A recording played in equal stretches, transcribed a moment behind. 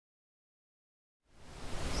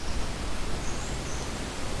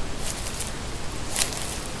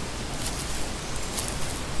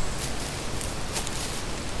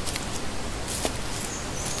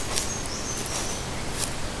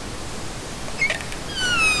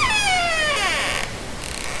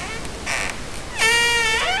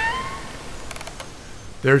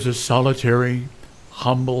There's a solitary,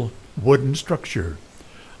 humble wooden structure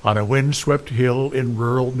on a windswept hill in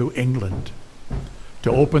rural New England.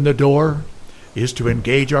 To open the door is to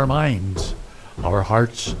engage our minds, our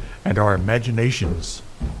hearts, and our imaginations.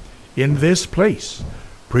 In this place,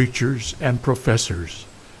 preachers and professors,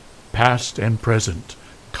 past and present,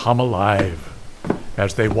 come alive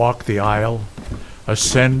as they walk the aisle,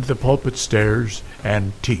 ascend the pulpit stairs,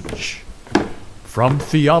 and teach. From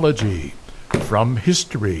theology, from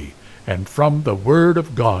history, and from the Word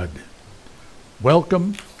of God.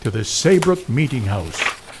 Welcome to the Saybrook Meeting House,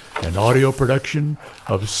 an audio production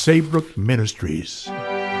of Saybrook Ministries.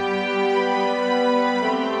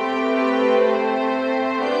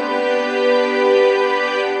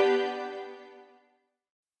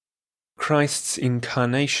 Christ's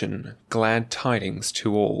Incarnation, Glad Tidings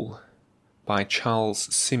to All, by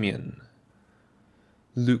Charles Simeon.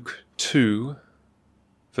 Luke 2,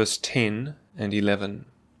 verse 10 and 11.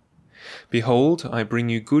 Behold, I bring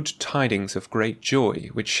you good tidings of great joy,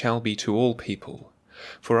 which shall be to all people.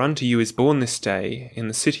 For unto you is born this day in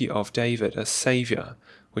the city of David a Saviour,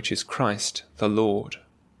 which is Christ the Lord.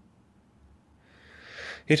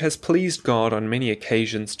 It has pleased God on many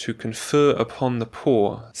occasions to confer upon the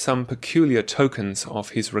poor some peculiar tokens of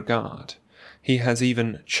his regard. He has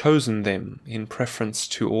even chosen them, in preference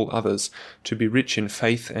to all others, to be rich in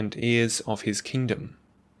faith and heirs of his kingdom.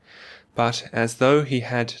 But as though he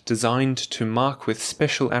had designed to mark with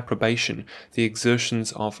special approbation the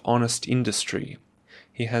exertions of honest industry,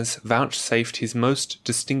 he has vouchsafed his most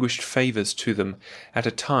distinguished favours to them at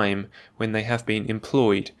a time when they have been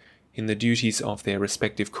employed in the duties of their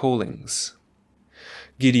respective callings.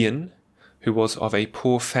 Gideon, who was of a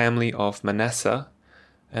poor family of Manasseh,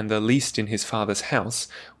 and the least in his father's house,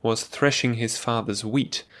 was threshing his father's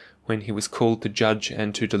wheat when he was called to judge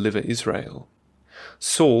and to deliver Israel.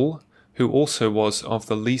 Saul, who also was of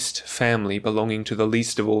the least family belonging to the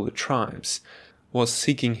least of all the tribes, was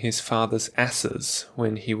seeking his father's asses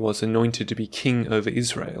when he was anointed to be king over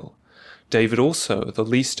Israel. David also, the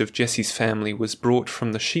least of Jesse's family, was brought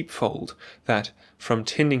from the sheepfold, that, from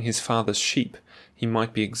tending his father's sheep, he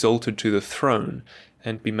might be exalted to the throne,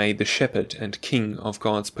 and be made the shepherd and king of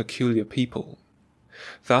God's peculiar people.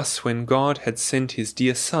 Thus, when God had sent his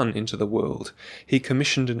dear Son into the world, he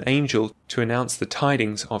commissioned an angel to announce the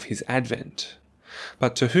tidings of his advent.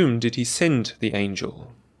 But to whom did he send the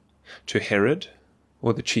angel? To Herod,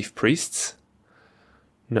 or the chief priests?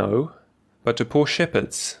 No, but to poor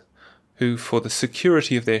shepherds, who for the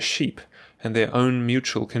security of their sheep and their own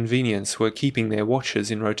mutual convenience were keeping their watches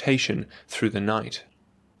in rotation through the night.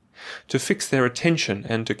 To fix their attention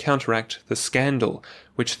and to counteract the scandal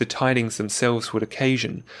which the tidings themselves would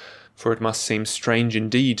occasion, for it must seem strange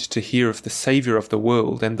indeed to hear of the Saviour of the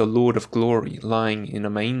world and the Lord of glory lying in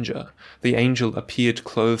a manger, the angel appeared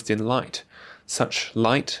clothed in light, such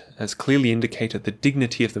light as clearly indicated the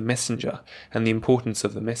dignity of the messenger and the importance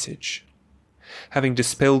of the message. Having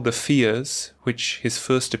dispelled the fears which his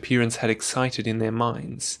first appearance had excited in their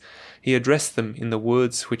minds, he addressed them in the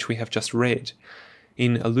words which we have just read,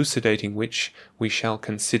 in elucidating which we shall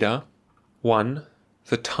consider 1.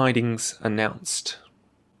 The tidings announced.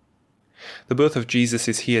 The birth of Jesus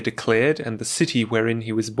is here declared, and the city wherein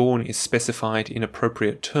he was born is specified in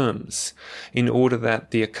appropriate terms, in order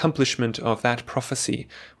that the accomplishment of that prophecy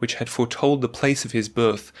which had foretold the place of his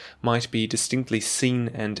birth might be distinctly seen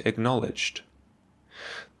and acknowledged.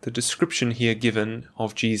 The description here given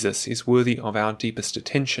of Jesus is worthy of our deepest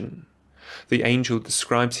attention. The angel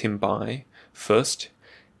describes him by, first,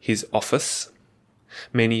 his office.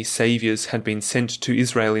 Many saviours had been sent to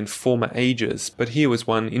Israel in former ages, but here was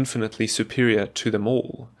one infinitely superior to them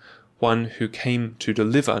all, one who came to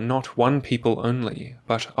deliver not one people only,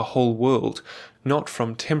 but a whole world, not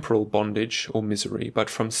from temporal bondage or misery, but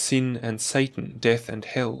from sin and Satan, death and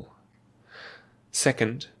hell.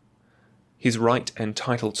 Second, his right and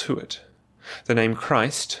title to it. The name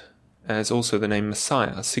Christ, as also the name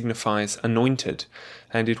Messiah, signifies anointed,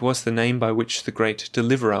 and it was the name by which the great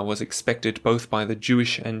deliverer was expected both by the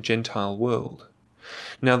Jewish and Gentile world.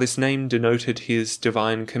 Now this name denoted his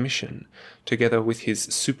divine commission, together with his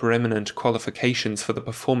supereminent qualifications for the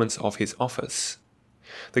performance of his office.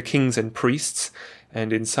 The kings and priests,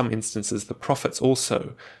 and in some instances the prophets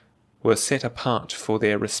also, were set apart for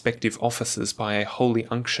their respective offices by a holy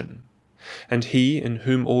unction, and he, in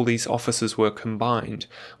whom all these offices were combined,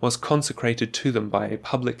 was consecrated to them by a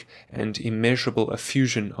public and immeasurable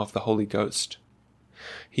effusion of the Holy Ghost.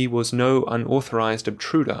 He was no unauthorized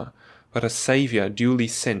obtruder, but a Saviour duly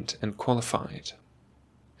sent and qualified.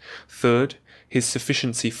 Third, his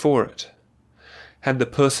sufficiency for it. Had the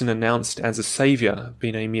person announced as a Saviour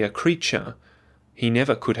been a mere creature, He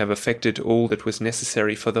never could have effected all that was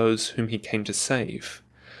necessary for those whom he came to save.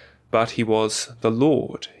 But he was the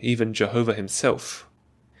Lord, even Jehovah himself.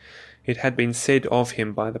 It had been said of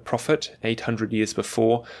him by the prophet 800 years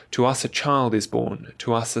before, "To us a child is born,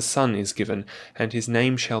 to us a son is given, and his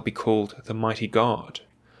name shall be called the Mighty God."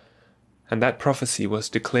 And that prophecy was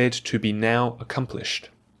declared to be now accomplished.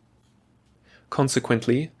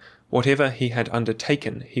 Consequently, whatever he had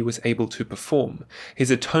undertaken he was able to perform. His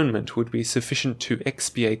atonement would be sufficient to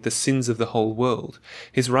expiate the sins of the whole world.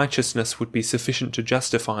 His righteousness would be sufficient to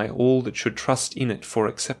justify all that should trust in it for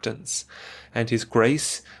acceptance. And his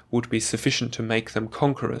grace would be sufficient to make them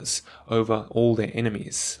conquerors over all their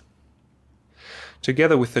enemies.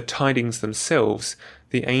 Together with the tidings themselves,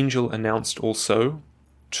 the angel announced also,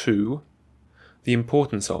 2, the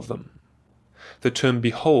importance of them. The term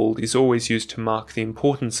behold is always used to mark the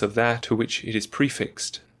importance of that to which it is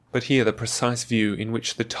prefixed, but here the precise view in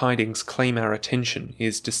which the tidings claim our attention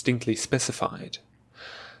is distinctly specified.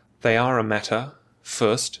 They are a matter,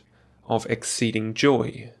 first, of exceeding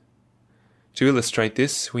joy. To illustrate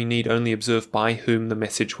this, we need only observe by whom the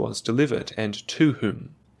message was delivered, and to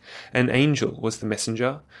whom. An angel was the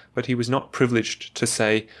messenger, but he was not privileged to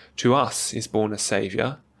say, "To us is born a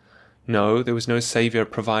Saviour." No, there was no Saviour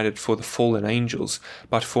provided for the fallen angels,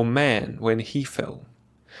 but for man when he fell.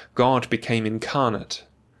 God became incarnate.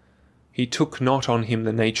 He took not on him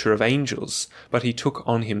the nature of angels, but he took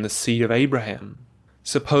on him the seed of Abraham.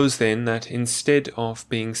 Suppose then that instead of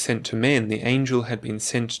being sent to men, the angel had been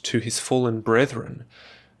sent to his fallen brethren,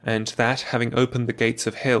 and that, having opened the gates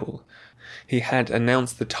of hell, he had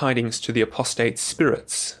announced the tidings to the apostate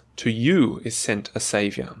spirits, "To you is sent a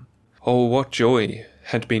Saviour." Oh, what joy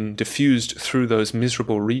had been diffused through those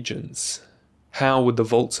miserable regions! How would the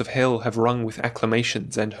vaults of hell have rung with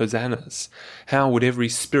acclamations and hosannas? How would every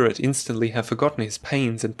spirit instantly have forgotten his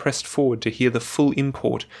pains and pressed forward to hear the full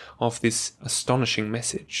import of this astonishing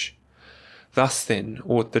message? Thus then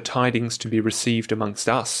ought the tidings to be received amongst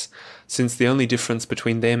us, since the only difference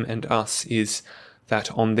between them and us is that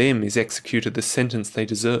on them is executed the sentence they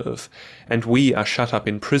deserve, and we are shut up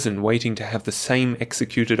in prison waiting to have the same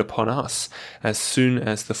executed upon us as soon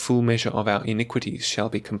as the full measure of our iniquities shall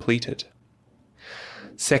be completed.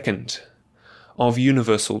 Second, of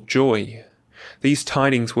universal joy. These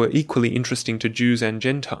tidings were equally interesting to Jews and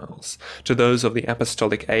Gentiles, to those of the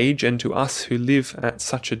apostolic age and to us who live at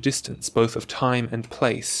such a distance both of time and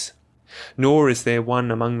place. Nor is there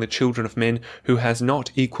one among the children of men who has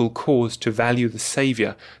not equal cause to value the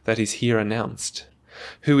Saviour that is here announced.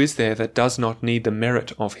 Who is there that does not need the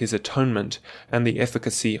merit of his atonement and the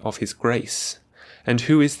efficacy of his grace? And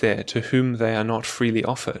who is there to whom they are not freely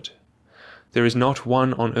offered? There is not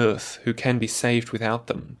one on earth who can be saved without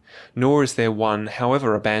them, nor is there one,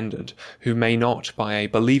 however abandoned, who may not, by a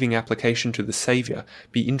believing application to the Saviour,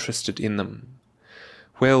 be interested in them.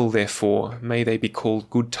 Well, therefore, may they be called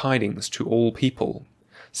good tidings to all people,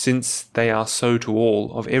 since they are so to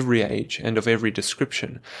all of every age and of every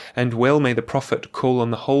description, and well may the prophet call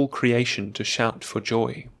on the whole creation to shout for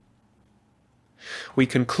joy. We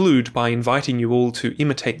conclude by inviting you all to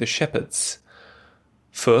imitate the shepherds.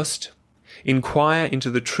 First, inquire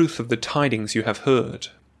into the truth of the tidings you have heard.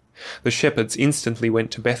 The shepherds instantly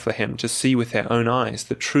went to Bethlehem to see with their own eyes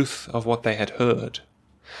the truth of what they had heard.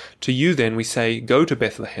 To you then we say, go to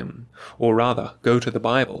Bethlehem, or rather, go to the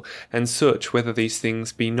Bible, and search whether these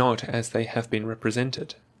things be not as they have been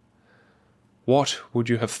represented. What would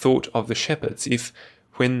you have thought of the shepherds if,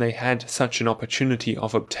 when they had such an opportunity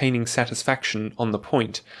of obtaining satisfaction on the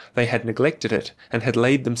point, they had neglected it, and had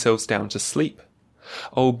laid themselves down to sleep?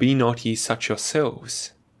 Oh, be not ye such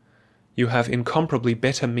yourselves. You have incomparably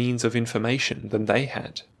better means of information than they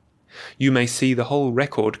had. You may see the whole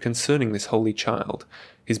record concerning this holy child,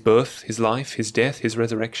 his birth, his life, his death, his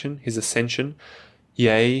resurrection, his ascension.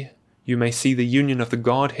 Yea, you may see the union of the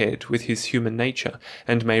Godhead with his human nature,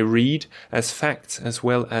 and may read, as facts as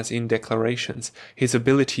well as in declarations, his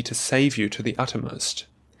ability to save you to the uttermost.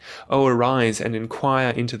 Oh, arise and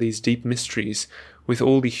inquire into these deep mysteries with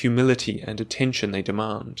all the humility and attention they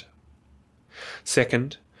demand.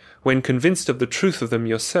 Second, when convinced of the truth of them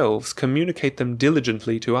yourselves, communicate them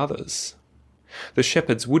diligently to others. The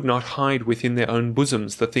shepherds would not hide within their own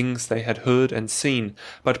bosoms the things they had heard and seen,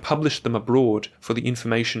 but published them abroad for the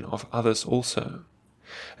information of others also.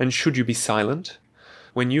 And should you be silent?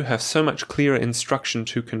 When you have so much clearer instruction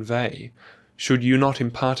to convey, should you not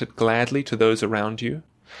impart it gladly to those around you?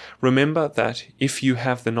 Remember that if you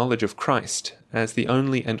have the knowledge of Christ as the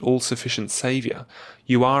only and all-sufficient Saviour,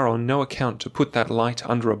 you are on no account to put that light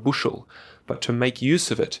under a bushel, but to make use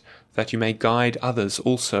of it, that you may guide others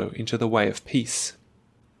also into the way of peace.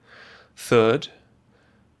 Third,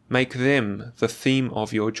 Make them the theme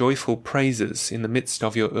of your joyful praises in the midst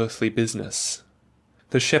of your earthly business.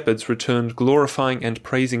 The shepherds returned glorifying and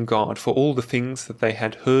praising God for all the things that they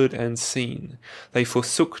had heard and seen. They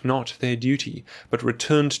forsook not their duty, but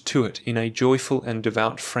returned to it in a joyful and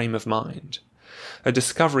devout frame of mind. A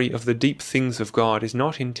discovery of the deep things of God is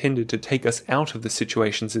not intended to take us out of the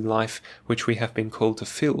situations in life which we have been called to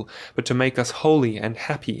fill, but to make us holy and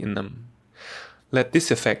happy in them. Let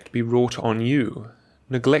this effect be wrought on you.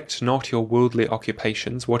 Neglect not your worldly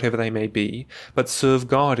occupations, whatever they may be, but serve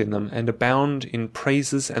God in them, and abound in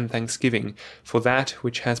praises and thanksgiving for that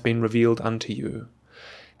which has been revealed unto you.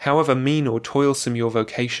 However mean or toilsome your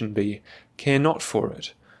vocation be, care not for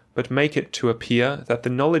it, but make it to appear that the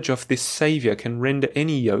knowledge of this Saviour can render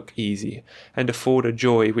any yoke easy, and afford a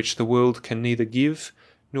joy which the world can neither give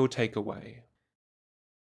nor take away.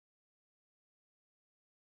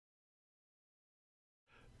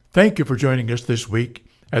 Thank you for joining us this week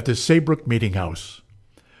at the Saybrook Meeting House.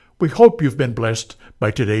 We hope you've been blessed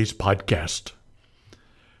by today's podcast.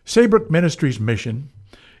 Saybrook Ministries' mission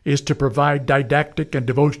is to provide didactic and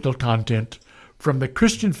devotional content from the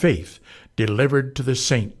Christian faith delivered to the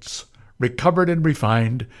saints, recovered and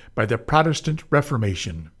refined by the Protestant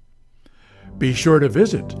Reformation. Be sure to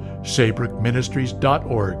visit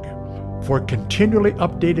saybrookministries.org for continually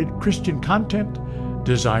updated Christian content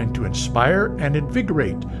designed to inspire and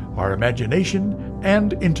invigorate our imagination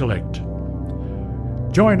and intellect.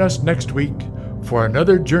 Join us next week for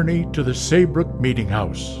another journey to the Saybrook Meeting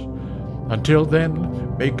House. Until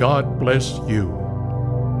then, may God bless you.